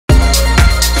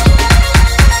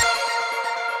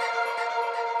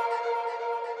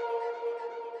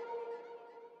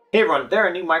Hey everyone, there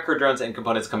are new micro drones and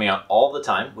components coming out all the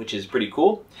time, which is pretty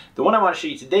cool. The one I want to show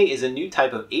you today is a new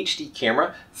type of HD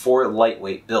camera for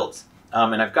lightweight builds.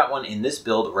 And I've got one in this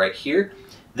build right here.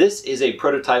 This is a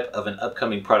prototype of an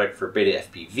upcoming product for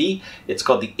BetaFPV. It's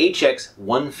called the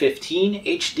HX115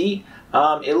 HD.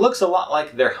 It looks a lot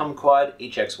like their HumQuad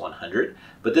HX100,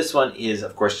 but this one is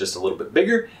of course just a little bit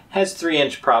bigger, has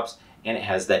 3-inch props, and it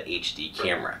has that HD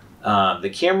camera. The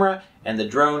camera and the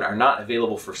drone are not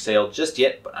available for sale just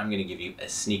yet, but I'm going to give you a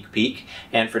sneak peek.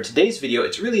 And for today's video,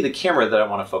 it's really the camera that I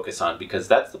want to focus on because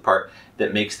that's the part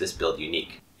that makes this build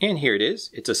unique. And here it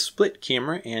is. It's a split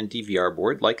camera and DVR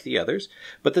board like the others,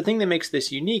 but the thing that makes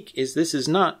this unique is this is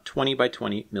not 20 by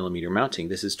 20 millimeter mounting.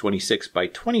 This is 26 by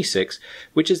 26,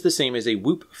 which is the same as a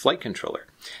Whoop flight controller.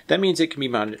 That means it can be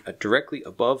mounted directly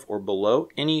above or below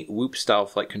any Whoop style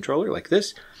flight controller like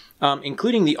this,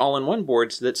 including the all-in-one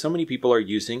boards that so many people are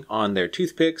using on their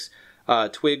Toothpicks,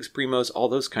 Twigs, Primos, all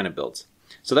those kind of builds.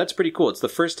 So that's pretty cool. It's the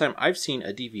first time I've seen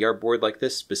a DVR board like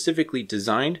this specifically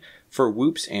designed for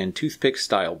Whoops and Toothpick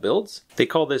style builds. They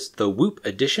call this the Whoop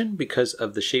edition because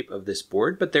of the shape of this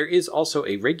board, but there is also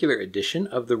a regular edition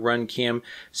of the Runcam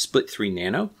Split 3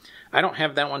 Nano. I don't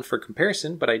have that one for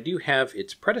comparison, but I do have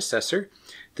its predecessor.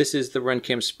 This is the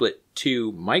Runcam Split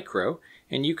 2 Micro,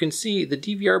 and you can see the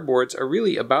DVR boards are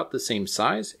really about the same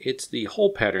size. It's the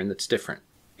hole pattern that's different.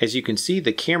 As you can see,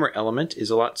 the camera element is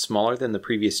a lot smaller than the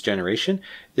previous generation.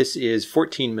 This is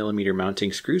 14 millimeter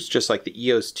mounting screws, just like the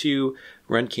EOS 2,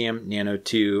 Runcam, Nano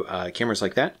 2, cameras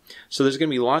like that. So there's going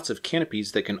to be lots of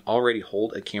canopies that can already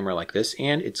hold a camera like this,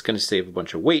 and it's going to save a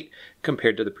bunch of weight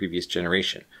compared to the previous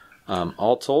generation.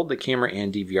 All told, the camera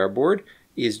and DVR board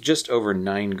is just over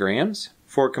 9 grams.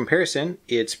 For comparison,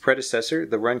 its predecessor,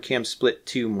 the Runcam Split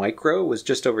 2 Micro, was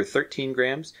just over 13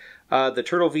 grams. The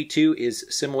Turtle V2 is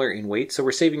similar in weight, so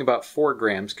we're saving about 4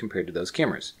 grams compared to those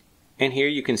cameras. And here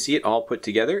you can see it all put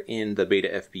together in the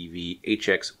BetaFPV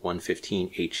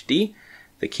HX115 HD.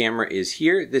 The camera is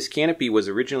here. This canopy was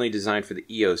originally designed for the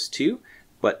EOS 2,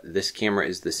 but this camera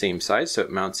is the same size, so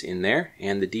it mounts in there.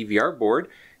 And the DVR board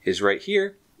is right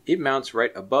here. It mounts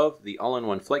right above the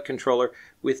all-in-one flight controller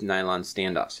with nylon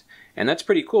standoffs. And that's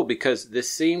pretty cool because this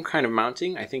same kind of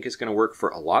mounting I think is going to work for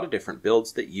a lot of different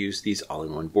builds that use these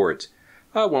all-in-one boards.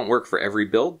 It won't work for every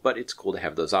build, but it's cool to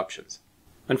have those options.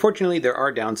 Unfortunately, there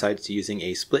are downsides to using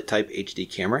a split type HD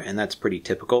camera, and that's pretty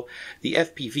typical. The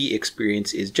FPV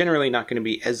experience is generally not going to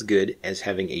be as good as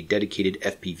having a dedicated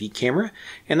FPV camera,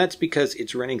 and that's because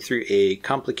it's running through a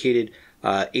complicated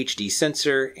HD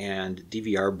sensor and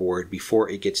DVR board before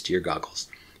it gets to your goggles.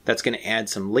 That's going to add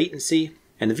some latency,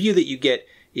 and the view that you get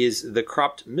is the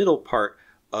cropped middle part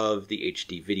of the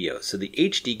HD video. So the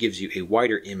HD gives you a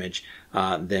wider image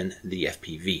than the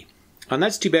FPV. And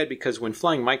that's too bad because when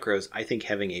flying micros, I think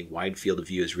having a wide field of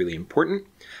view is really important.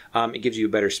 It gives you a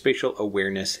better spatial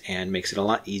awareness and makes it a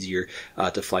lot easier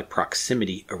to fly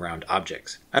proximity around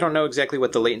objects. I don't know exactly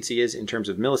what the latency is in terms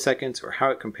of milliseconds or how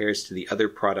it compares to the other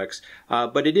products,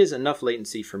 but it is enough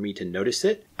latency for me to notice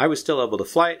it. I was still able to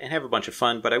fly it and have a bunch of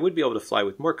fun, but I would be able to fly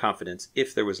with more confidence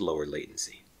if there was lower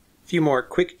latency. A few more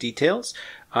quick details.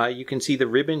 You can see the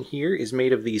ribbon here is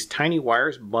made of these tiny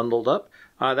wires bundled up.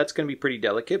 That's going to be pretty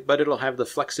delicate, but it'll have the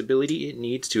flexibility it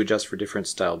needs to adjust for different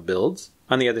style builds.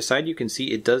 On the other side, you can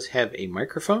see it does have a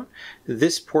microphone.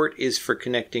 This port is for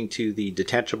connecting to the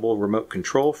detachable remote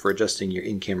control for adjusting your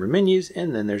in-camera menus,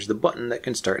 and then there's the button that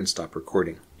can start and stop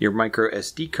recording. Your micro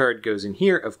SD card goes in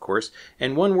here, of course,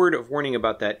 and one word of warning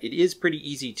about that, it is pretty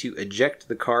easy to eject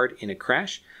the card in a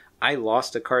crash. I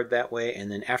lost a card that way,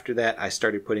 and then after that I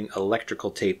started putting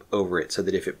electrical tape over it so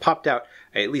that if it popped out,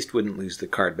 I at least wouldn't lose the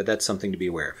card, but that's something to be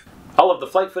aware of. All of the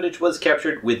flight footage was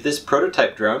captured with this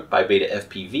prototype drone by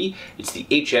BetaFPV. It's the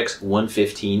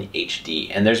HX115 HD,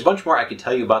 and there's a bunch more I could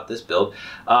tell you about this build,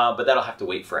 but that'll have to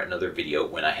wait for another video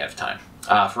when I have time.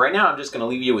 For right now, I'm just going to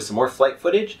leave you with some more flight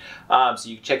footage, so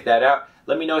you can check that out.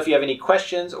 Let me know if you have any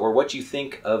questions or what you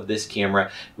think of this camera.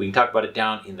 We can talk about it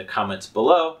down in the comments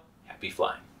below. Happy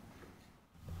flying.